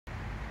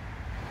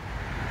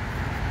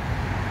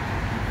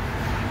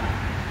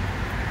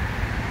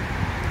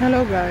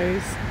Hello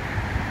guys,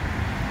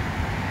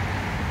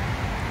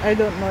 I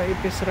don't know if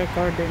it's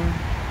recording.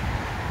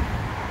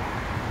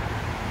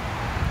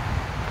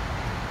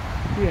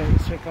 Yeah,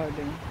 it's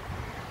recording.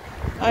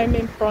 I'm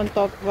in front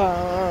of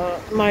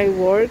my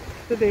work.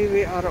 Today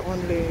we are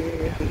only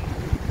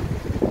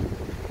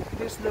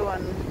this the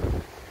one.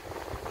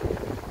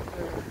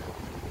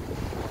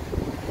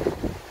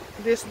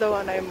 This the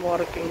one I'm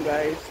working,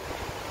 guys.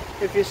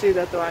 If you see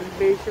that one,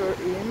 Bayshore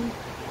Inn.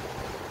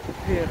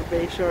 Here,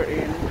 Bayshore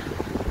Inn.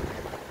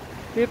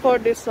 Before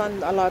this one,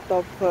 a lot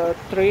of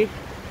tree.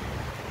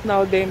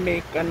 Now they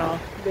make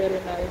very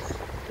nice,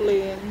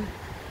 clean,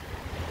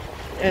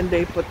 and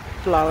they put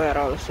flower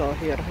also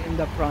here in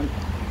the front.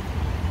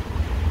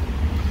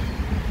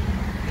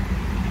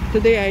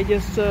 Today I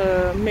just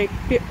make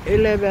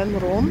 11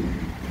 room.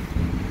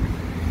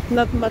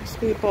 Not much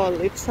people.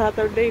 It's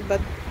Saturday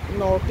but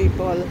no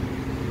people.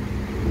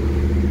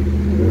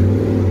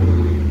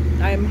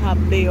 I'm half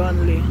day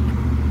only.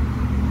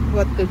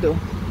 What to do?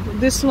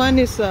 This one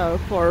is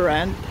for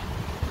rent.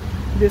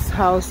 This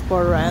house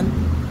for rent,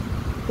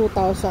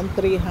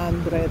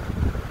 2,300.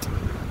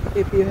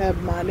 If you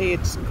have money,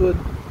 it's good.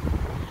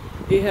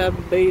 You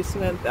have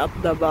basement at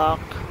the back,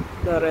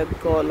 the red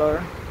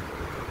color.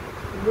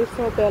 This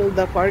hotel,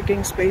 the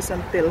parking space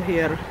until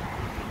here,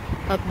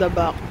 at the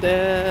back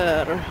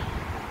there.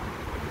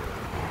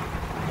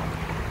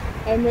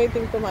 I'm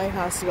waiting to my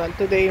husband.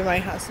 Today my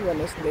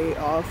husband is day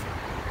off,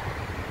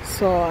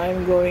 so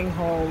I'm going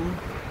home.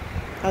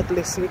 At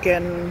least we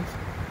can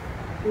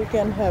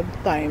have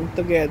time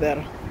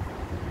together,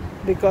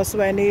 because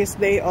when he's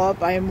day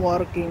off, I'm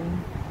working.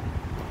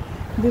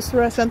 This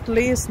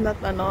recently is not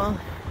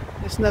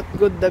it's not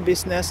good, the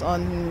business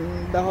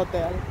on the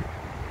hotel.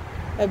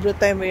 Every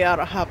time we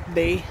are half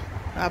day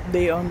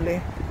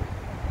only.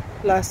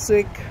 Last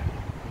week,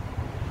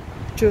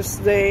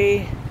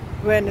 Tuesday,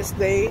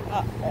 Wednesday,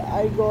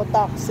 I go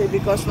taxi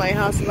because my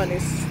husband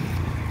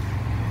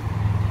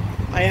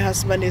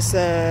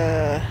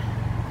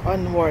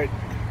on work.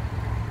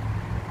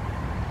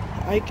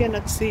 I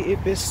cannot see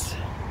if it's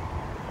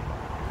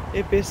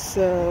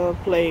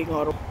playing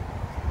or.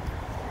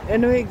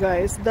 Anyway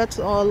guys, that's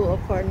all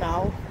for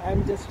now.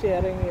 I'm just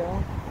sharing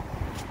you.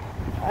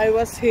 I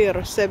was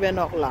here 7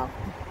 o'clock,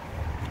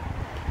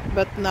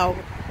 but now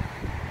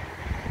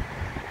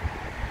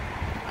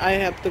I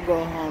have to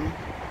go home.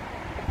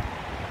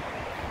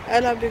 I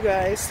love you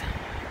guys.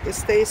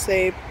 Stay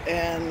safe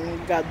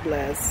and God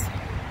bless.